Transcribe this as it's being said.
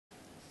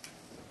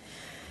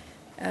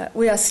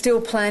We are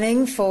still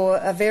planning for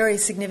a very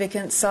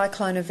significant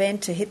cyclone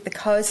event to hit the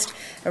coast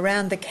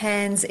around the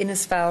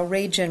Cairns-Innisfail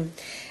region.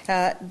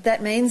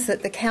 That means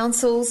that the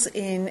councils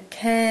in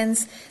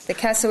Cairns, the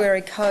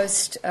Cassowary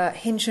Coast,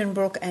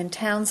 Hinchinbrook and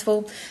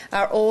Townsville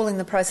are all in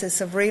the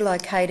process of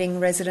relocating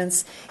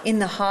residents in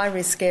the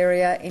high-risk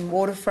area in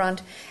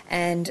waterfront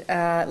and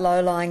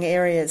low-lying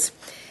areas.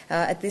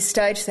 At this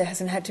stage, there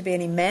hasn't had to be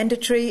any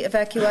mandatory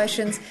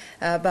evacuations,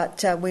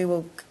 but we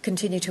will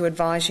continue to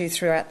advise you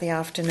throughout the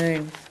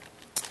afternoon.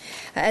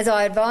 As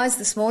I advised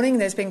this morning,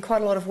 there's been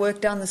quite a lot of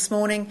work done this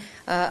morning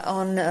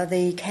on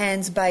the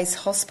Cairns Base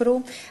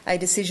Hospital. A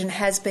decision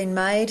has been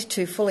made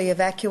to fully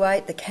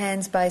evacuate the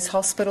Cairns Base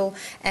Hospital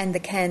and the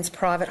Cairns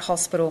Private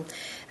Hospital.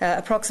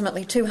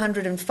 Approximately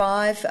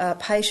 205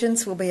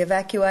 patients will be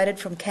evacuated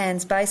from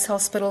Cairns Base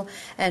Hospital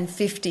and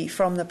 50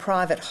 from the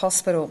private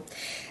hospital.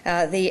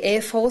 The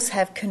Air Force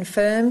have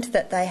confirmed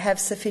that they have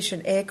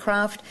sufficient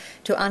aircraft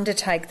to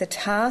undertake the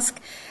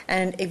task,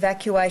 and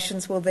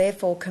evacuations will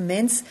therefore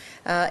commence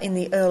in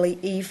the early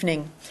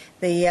evening.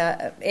 The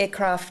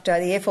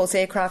Air Force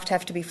aircraft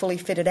have to be fully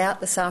fitted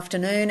out this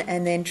afternoon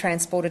and then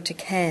transported to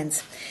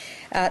Cairns.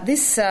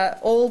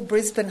 All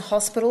Brisbane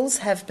hospitals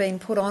have been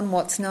put on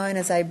what's known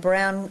as a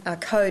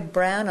code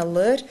brown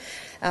alert.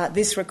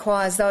 This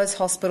requires those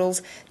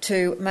hospitals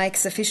to make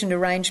sufficient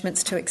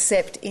arrangements to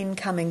accept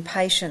incoming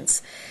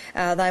patients.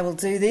 They will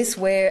do this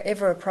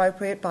wherever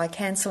appropriate by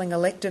cancelling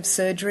elective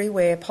surgery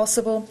where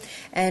possible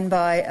and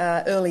by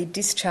early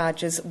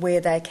discharges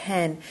where they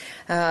can.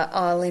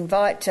 I'll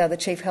invite the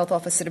Chief Health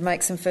Officer to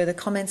make some further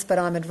comments, but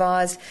I'm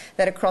advised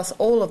that across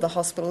all of the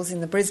hospitals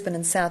in the Brisbane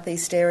and South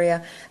East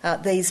area,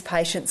 these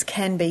patients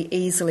can be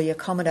easily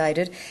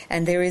accommodated,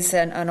 and there is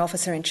an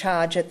officer in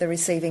charge at the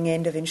receiving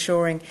end of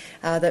ensuring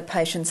that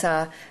patients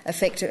are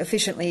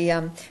efficiently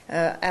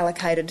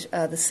allocated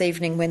this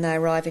evening when they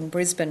arrive in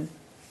Brisbane.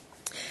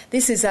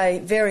 This is a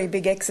very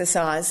big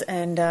exercise,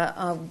 and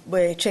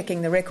we're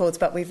checking the records,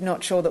 but we're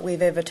not sure that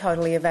we've ever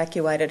totally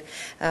evacuated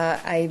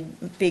a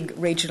big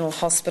regional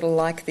hospital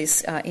like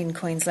this in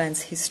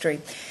Queensland's history.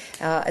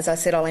 As I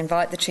said, I'll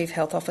invite the Chief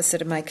Health Officer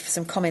to make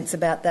some comments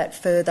about that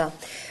further.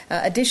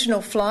 Additional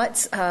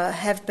flights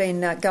have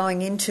been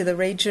going into the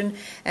region,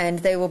 and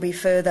there will be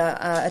further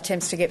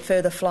attempts to get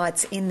further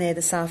flights in there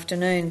this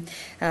afternoon.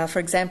 For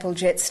example,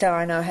 Jetstar,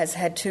 I know, has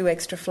had 2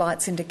 extra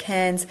flights into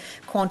Cairns.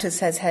 Qantas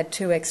has had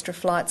 2 extra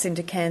flights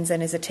into Cairns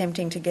and is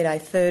attempting to get a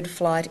 3rd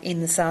flight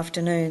in this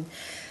afternoon.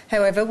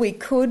 However, we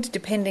could,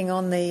 depending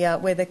on the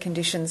weather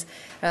conditions,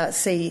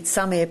 see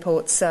some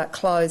airports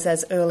close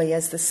as early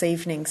as this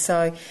evening.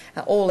 So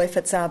all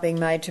efforts are being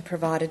made to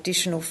provide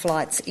additional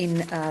flights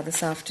in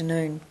this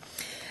afternoon.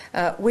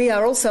 We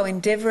are also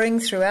endeavouring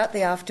throughout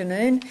the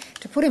afternoon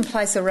to put in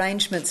place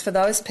arrangements for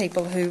those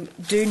people who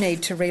do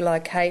need to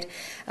relocate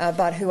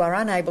but who are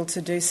unable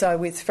to do so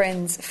with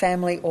friends,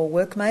 family or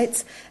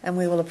workmates, and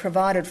we will have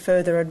provided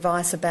further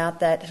advice about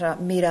that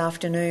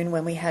mid-afternoon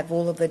when we have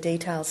all of the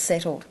details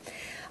settled.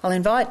 I'll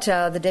invite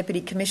the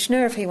Deputy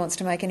Commissioner if he wants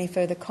to make any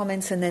further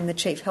comments, and then the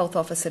Chief Health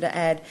Officer to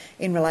add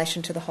in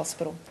relation to the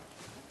hospital.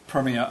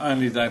 Premier,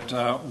 only that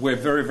we're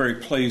very, very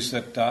pleased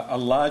that a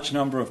large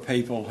number of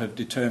people have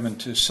determined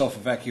to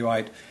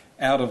self-evacuate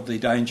out of the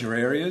danger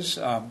areas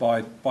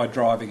by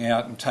driving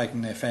out and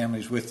taking their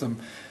families with them.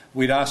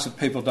 We'd ask that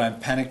people don't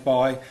panic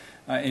buy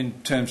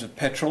in terms of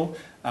petrol.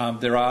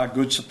 There are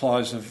good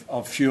supplies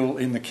of fuel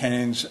in the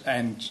Cairns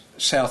and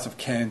south of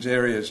Cairns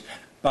areas.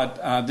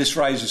 But this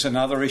raises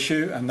another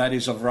issue, and that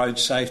is of road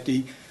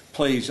safety.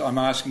 Please, I'm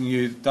asking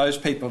you, those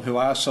people who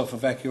are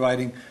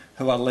self-evacuating,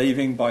 who are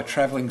leaving by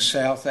travelling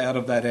south out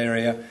of that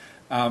area,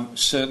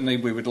 certainly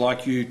we would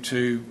like you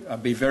to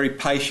be very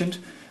patient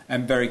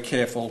and very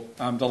careful.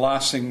 The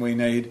last thing we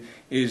need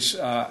is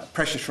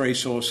precious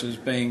resources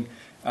being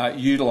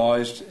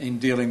utilised in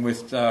dealing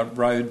with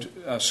road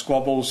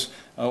squabbles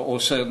or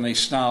certainly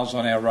snarls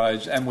on our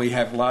roads, and we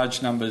have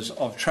large numbers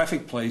of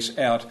traffic police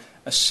out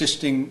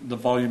assisting the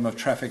volume of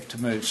traffic to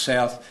move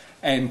south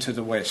and to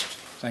the west.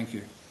 Thank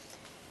you.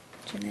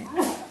 Jeanette.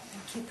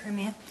 Thank you,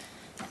 Premier.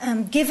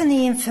 Given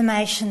the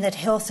information that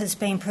Health has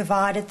been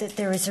provided that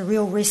there is a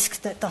real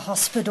risk that the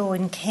hospital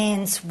in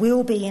Cairns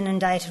will be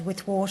inundated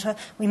with water,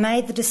 we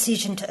made the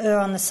decision to err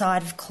on the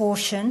side of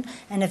caution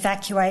and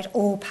evacuate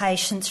all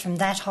patients from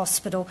that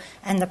hospital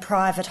and the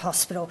private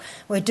hospital.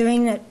 We're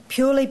doing it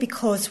purely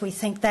because we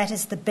think that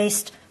is the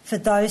best for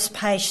those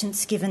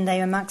patients, given they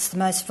are amongst the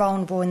most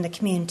vulnerable in the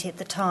community at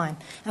the time.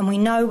 And we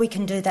know we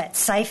can do that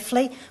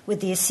safely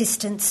with the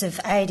assistance of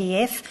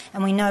ADF,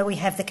 and we know we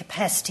have the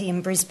capacity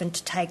in Brisbane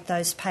to take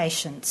those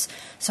patients.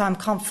 So I'm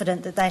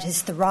confident that that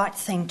is the right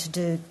thing to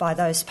do by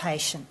those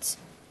patients.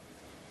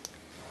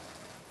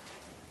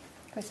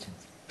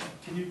 Questions?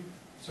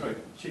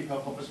 Chief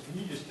Health Officer,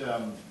 can you just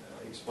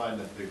explain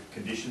the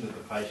condition that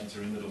the patients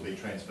are in that will be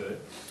transferred?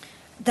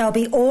 There'll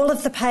be all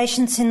of the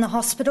patients in the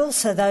hospital,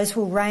 so those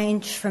will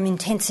range from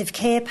intensive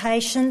care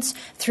patients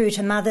through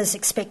to mothers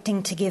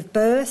expecting to give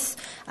birth,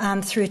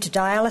 through to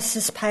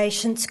dialysis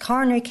patients,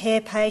 coronary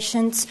care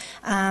patients,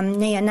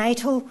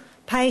 neonatal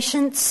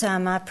patients,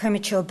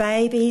 premature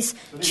babies,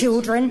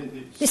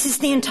 children. This is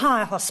the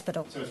entire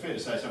hospital. So it's fair to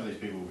say some of these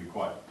people will be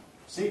quite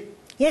sick?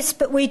 Yes,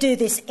 but we do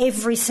this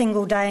every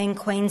single day in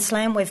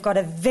Queensland. We've got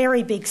a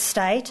very big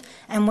state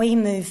and we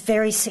move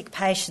very sick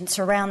patients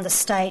around the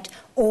state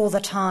all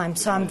the time,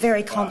 so I'm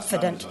very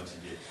confident.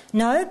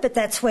 No, but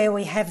that's where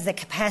we have the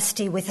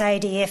capacity with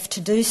ADF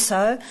to do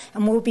so,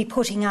 and we'll be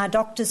putting our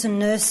doctors and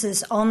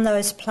nurses on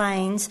those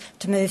planes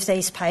to move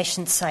these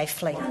patients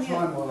safely. What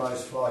time will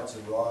those flights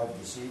arrive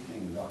this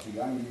evening, Lockie?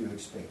 When do you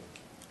expect?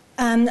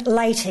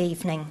 Late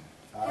evening.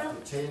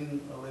 After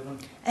 10, 11?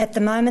 At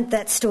the moment,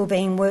 that's still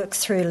being worked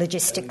through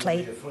logistically.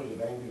 Will there be a fleet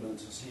of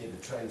ambulances here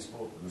to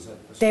transport them? Is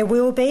that there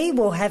will be.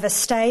 We'll have a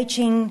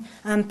staging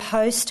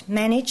post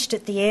managed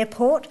at the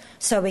airport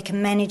so we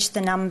can manage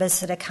the numbers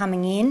that are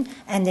coming in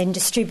and then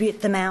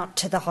distribute them out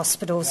to the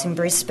hospitals in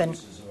Brisbane.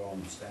 Are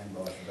on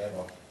standby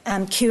for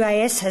that?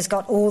 QAS has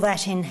got all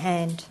that in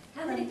hand.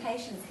 How many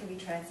patients can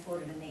be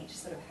transported in each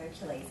sort of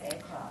Hercules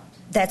aircraft?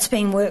 That's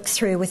being worked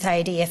through with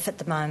ADF at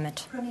the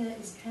moment. Premier,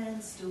 is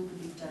Cairns still the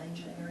big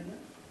danger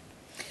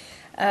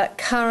area?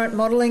 Current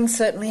modelling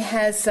certainly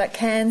has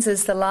Cairns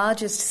as the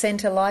largest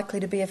centre likely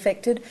to be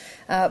affected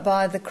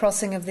by the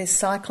crossing of this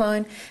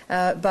cyclone,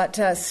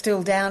 but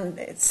still down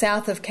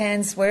south of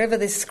Cairns, wherever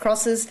this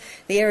crosses,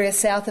 the area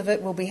south of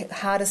it will be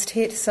hardest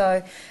hit,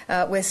 so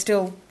we're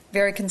still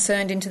very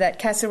concerned into that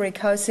Kasserine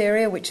Coast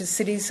area, which is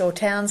cities or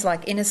towns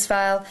like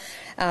Innisfail,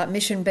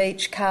 Mission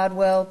Beach,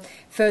 Cardwell,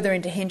 further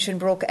into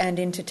Hinchinbrook and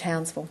into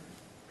Townsville.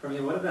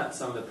 Premier, what about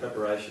some of the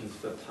preparations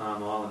for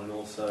Palm Island and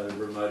also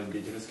remote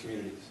Indigenous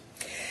communities?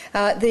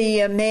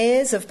 The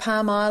mayors of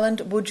Palm Island,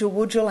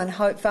 Wudjil and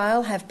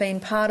Hopevale have been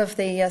part of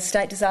the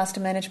State Disaster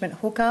Management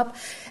hookup,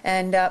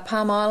 and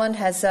Palm Island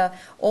has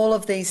all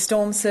of the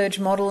storm surge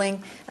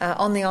modelling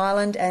on the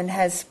island and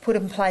has put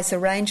in place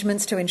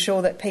arrangements to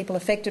ensure that people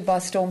affected by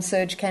storm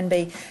surge can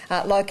be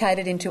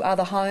located into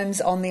other homes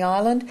on the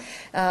island.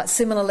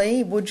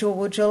 Similarly,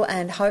 Wudjil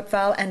and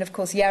Hopevale and of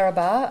course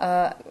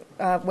Yarrabah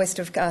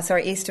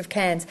east of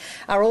Cairns,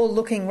 are all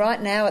looking right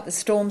now at the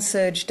storm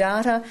surge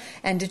data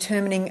and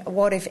determining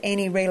what, if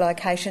any,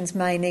 relocations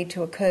may need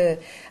to occur.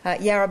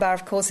 Yarrabah,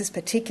 of course, is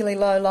particularly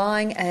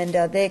low-lying, and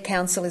their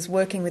council is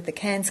working with the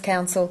Cairns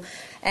Council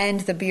and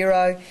the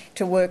Bureau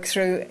to work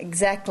through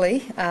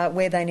exactly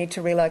where they need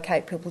to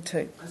relocate people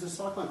to. Has the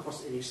cyclone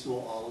crossed any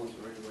small islands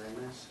or any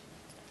landmass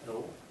at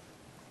all?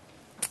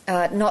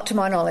 Not to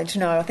my knowledge,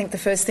 no. I think the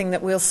first thing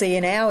that we'll see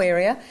in our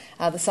area,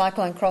 the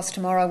cyclone cross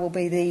tomorrow, will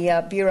be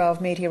the Bureau of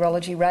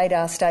Meteorology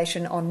radar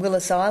station on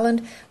Willis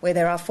Island, where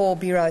there are 4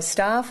 Bureau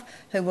staff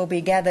who will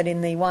be gathered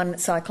in the one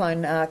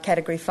cyclone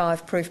Category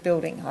 5 proof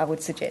building, I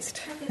would suggest.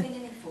 Have there been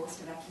any forced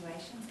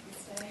evacuations at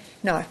this stage?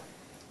 No. And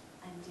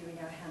do we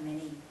know how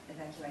many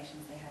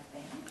evacuations there have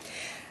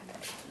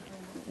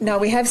been? No,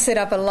 we have set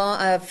up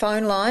a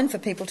phone line for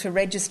people to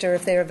register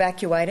if they're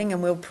evacuating,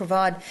 and we'll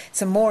provide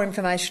some more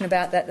information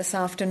about that this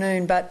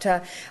afternoon. But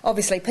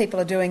obviously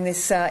people are doing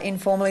this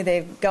informally.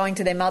 They're going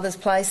to their mother's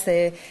place.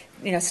 They're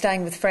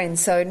staying with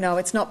friends. So, no,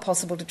 it's not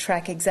possible to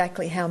track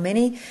exactly how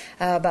many,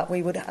 but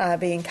we would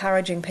be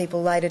encouraging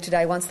people later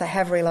today, once they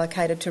have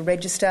relocated, to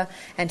register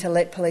and to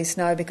let police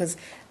know, because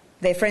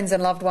their friends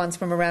and loved ones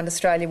from around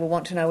Australia will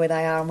want to know where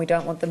they are, and we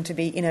don't want them to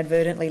be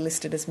inadvertently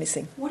listed as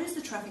missing. What is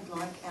the traffic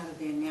like out of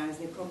there now? Is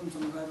there problems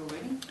on the road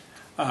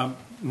already?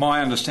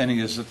 My understanding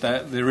is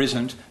that there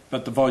isn't,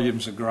 but the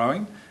volumes are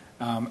growing,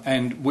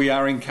 and we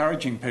are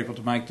encouraging people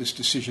to make this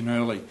decision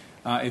early.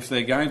 If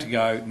they're going to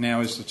go,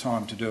 now is the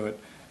time to do it.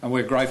 And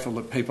we're grateful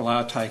that people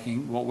are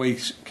taking what we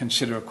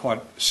consider a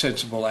quite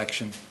sensible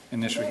action in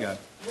this regard.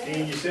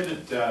 Ian, you said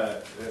it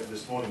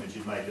this morning that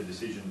you'd make a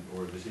decision,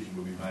 or a decision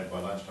will be made by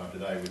lunchtime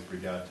today with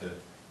regard to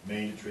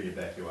mandatory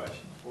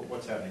evacuation.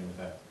 What's happening with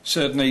that?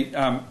 Certainly,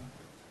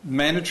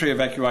 mandatory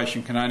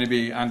evacuation can only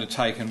be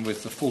undertaken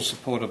with the full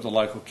support of the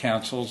local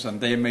councils,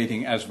 and they're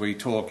meeting as we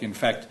talk. In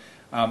fact,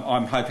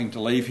 I'm hoping to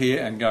leave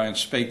here and go and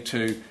speak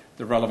to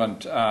the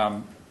relevant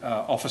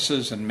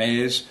officers and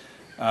mayors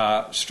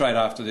straight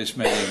after this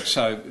meeting.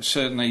 So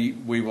certainly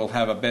we will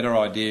have a better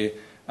idea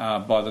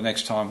by the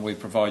next time we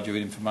provide you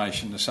with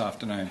information this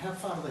afternoon. How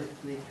far do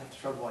they have to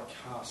travel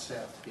by car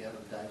south to be out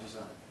of the danger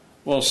zone?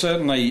 Well,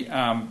 certainly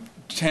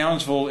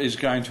Townsville is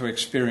going to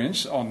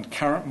experience, on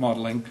current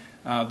modelling,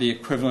 the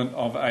equivalent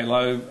of a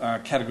low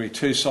Category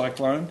 2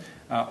 cyclone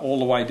all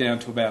the way down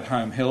to about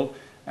Home Hill,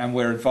 and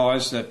we're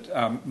advised that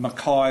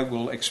Mackay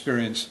will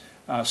experience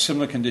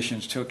similar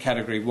conditions to a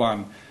Category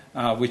 1,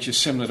 which is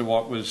similar to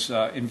what was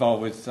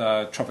involved with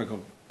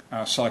Tropical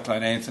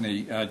Cyclone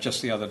Anthony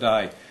just the other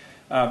day.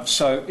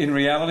 So in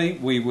reality,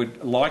 we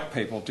would like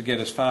people to get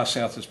as far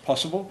south as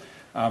possible,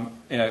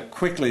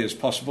 quickly as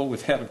possible,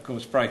 without, of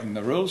course, breaking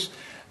the rules.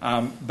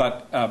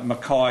 But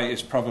Mackay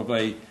is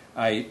probably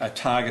a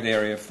target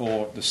area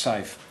for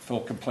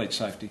complete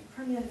safety.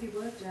 Premier, have you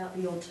worked out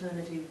the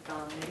alternative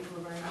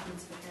medical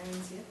arrangements for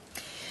Cairns yet?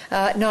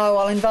 No,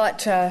 I'll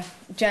invite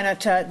Janet.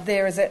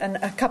 There is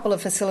a couple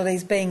of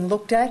facilities being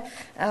looked at,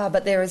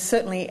 but there is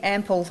certainly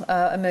ample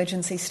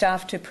emergency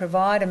staff to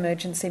provide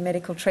emergency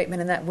medical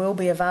treatment, and that will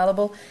be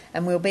available,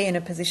 and we'll be in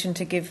a position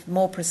to give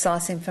more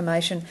precise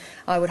information,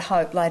 I would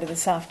hope, later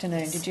this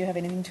afternoon. Did you have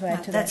anything to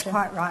add to that? That's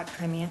quite right,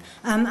 Premier.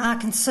 Our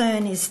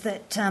concern is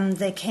that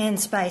the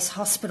Cairns-based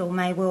hospital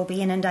may well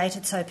be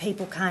inundated, so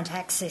people can't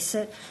access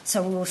it,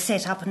 so we will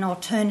set up an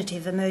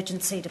alternative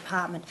emergency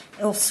department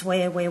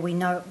elsewhere where we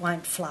know it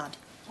won't flood.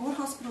 What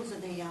hospitals are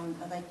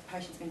they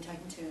patients being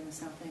taken to in the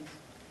southeast?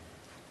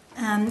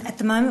 At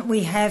the moment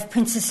we have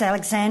Princess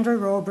Alexandra,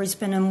 Royal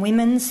Brisbane and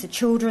Women's, the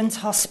Children's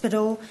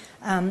Hospital,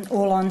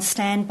 all on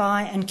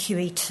standby, and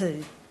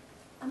QE2.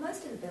 Are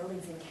most of the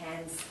buildings in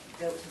Cairns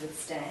built to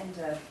withstand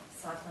a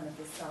cyclone of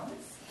this size?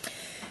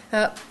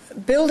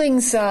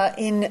 Buildings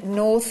in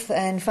North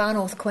and Far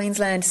North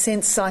Queensland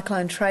since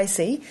Cyclone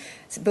Tracy,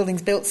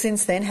 buildings built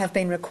since then, have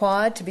been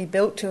required to be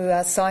built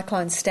to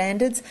cyclone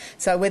standards.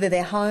 So whether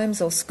they're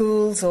homes or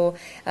schools or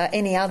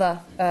any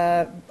other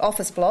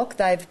office block,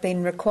 they've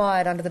been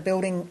required under the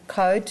building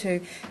code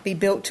to be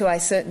built to a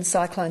certain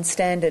cyclone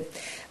standard.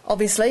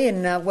 Obviously,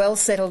 in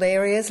well-settled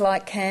areas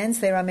like Cairns,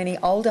 there are many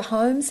older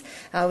homes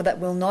that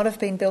will not have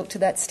been built to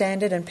that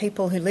standard, and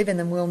people who live in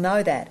them will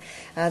know that.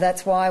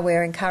 That's why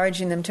we're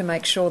encouraging them to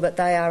make sure that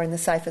they are in the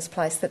safest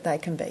place that they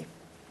can be.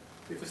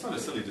 If it's not a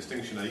silly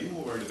distinction, are you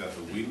more worried about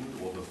the wind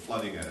or the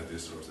flooding out of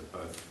this, or is it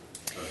both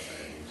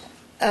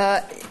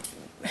angles?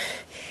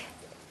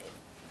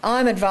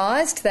 I'm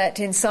advised that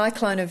in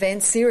cyclone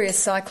events, serious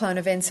cyclone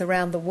events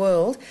around the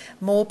world,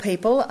 more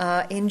people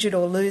are injured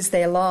or lose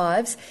their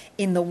lives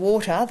in the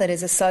water that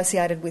is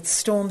associated with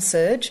storm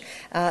surge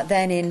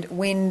than in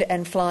wind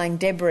and flying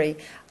debris,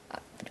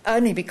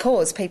 only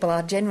because people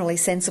are generally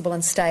sensible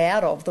and stay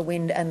out of the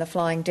wind and the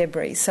flying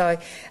debris. So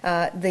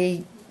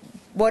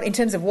in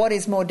terms of what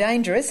is more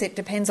dangerous, it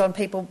depends on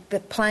people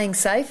playing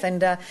safe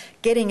and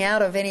getting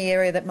out of any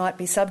area that might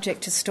be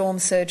subject to storm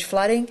surge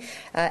flooding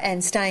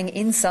and staying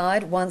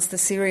inside once the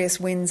serious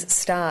winds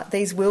start.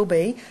 These will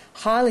be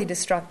highly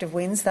destructive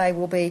winds. They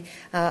will be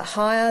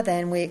higher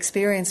than we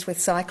experienced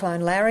with Cyclone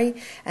Larry,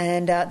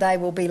 and they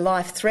will be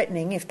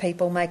life-threatening if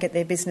people make it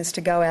their business to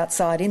go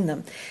outside in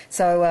them.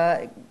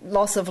 So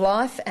loss of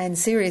life and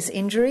serious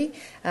injury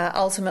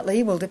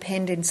ultimately will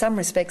depend in some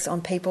respects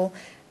on people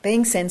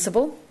being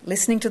sensible,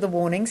 listening to the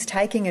warnings,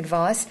 taking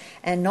advice,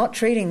 and not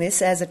treating this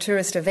as a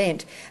tourist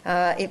event.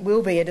 It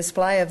will be a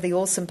display of the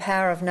awesome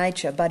power of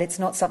nature, but it's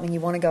not something you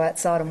want to go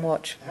outside and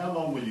watch. How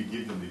long will you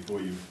give them before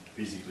you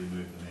physically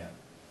move them out,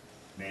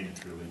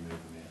 mandatorily move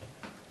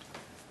them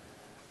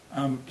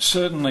out?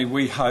 Certainly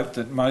we hope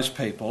that most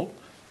people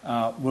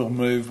will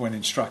move when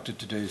instructed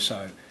to do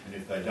so. And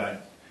if they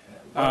don't,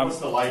 what's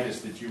the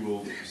latest that you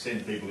will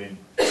send people in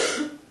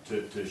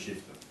to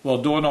shift them? Well,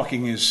 door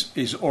knocking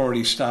is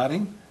already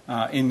starting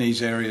in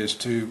these areas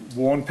to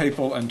warn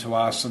people and to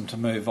ask them to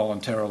move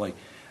voluntarily.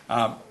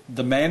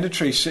 The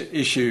mandatory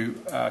issue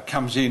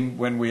comes in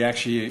when we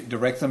actually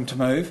direct them to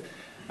move.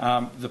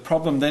 The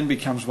problem then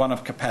becomes one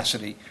of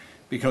capacity,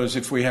 because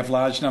if we have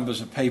large numbers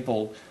of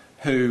people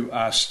who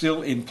are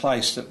still in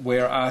place that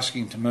we're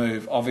asking to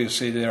move,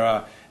 obviously there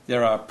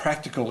are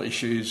practical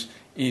issues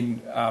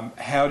in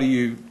how do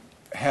you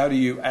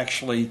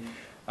actually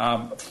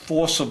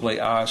forcibly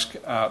ask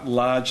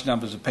large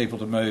numbers of people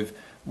to move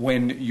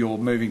when you're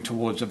moving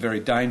towards a very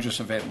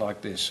dangerous event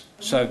like this.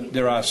 So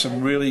there are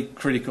some really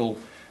critical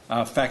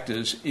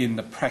factors in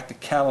the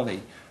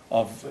practicality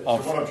of... So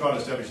what I'm trying to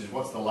establish is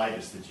what's the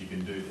latest that you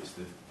can do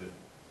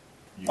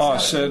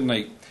this?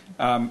 Certainly.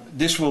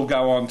 This will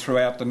go on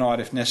throughout the night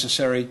if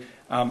necessary.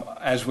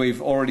 As we've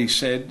already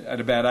said,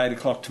 at about 8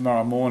 o'clock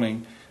tomorrow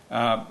morning,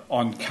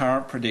 on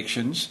current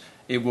predictions,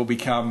 it will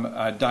become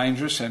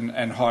dangerous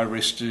and high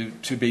risk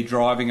to be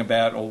driving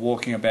about or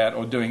walking about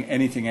or doing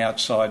anything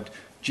outside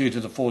due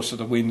to the force of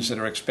the winds that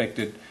are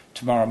expected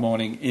tomorrow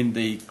morning in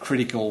the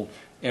critical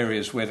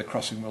areas where the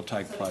crossing will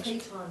take place. So the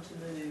key time to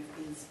move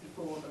is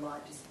before the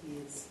light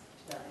disappears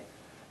today?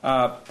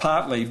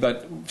 Partly,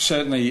 but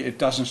certainly it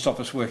doesn't stop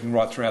us working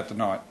right throughout the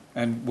night,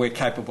 and we're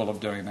capable of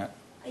doing that.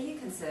 Are you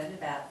concerned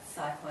about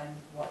cyclone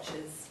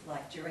watches,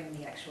 like during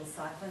the actual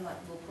cyclone? Like,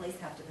 will police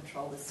have to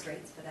patrol the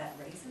streets for that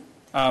reason?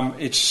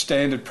 It's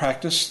standard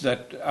practice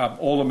that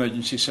all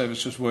emergency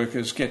services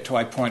workers get to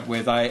a point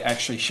where they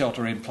actually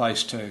shelter in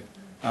place too,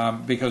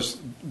 because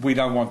we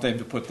don't want them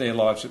to put their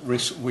lives at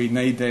risk. We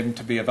need them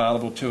to be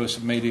available to us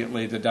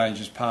immediately the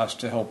danger's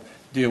passed to help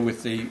deal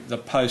with the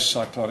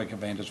post-cyclonic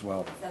event as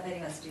well. So if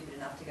anyone's stupid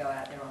enough to go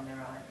out there on their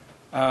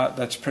own?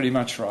 That's pretty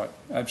much right,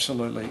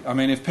 absolutely. I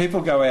mean, if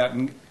people go out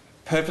and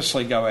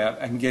purposely go out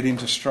and get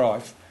into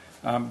strife,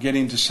 get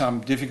into some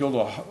difficult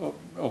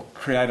or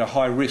create a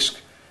high risk,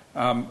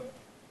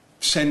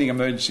 sending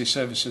emergency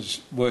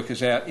services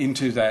workers out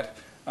into that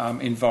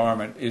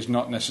environment is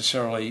not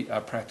necessarily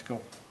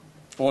practical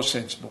or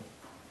sensible.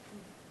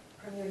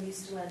 Premier, are you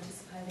still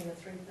anticipating a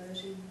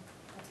 3:30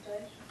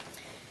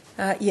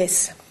 update?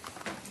 Yes.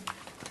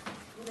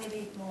 Will there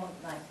be more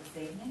like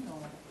this evening, or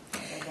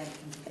are they going to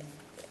continue?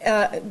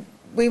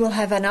 We will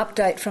have an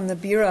update from the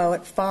Bureau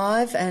at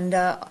 5, and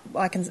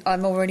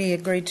I'm already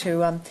agreed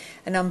to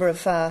a number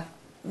of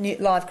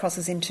live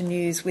crosses into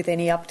news with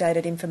any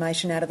updated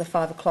information out of the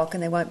 5 o'clock,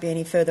 and there won't be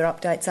any further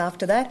updates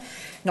after that.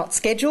 Not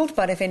scheduled,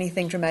 but if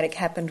anything dramatic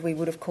happened, we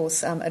would of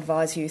course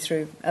advise you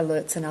through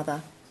alerts and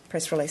other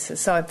press releases.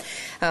 So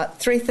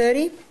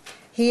 3:30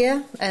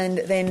 here, and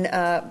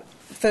then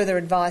further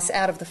advice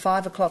out of the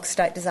 5 o'clock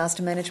State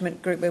Disaster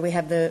Management Group, where we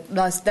have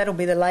that'll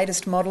be the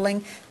latest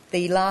modelling,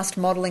 the last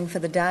modelling for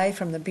the day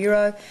from the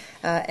Bureau,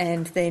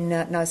 and then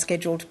no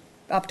scheduled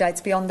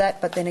updates beyond that,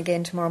 but then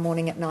again tomorrow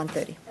morning at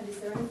 9:30. And is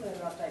there any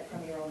further update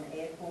from you on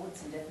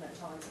airports and definite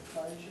times of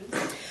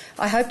closures?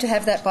 I hope to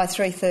have that by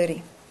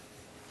 3:30.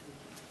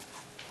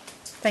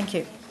 Thank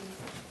you.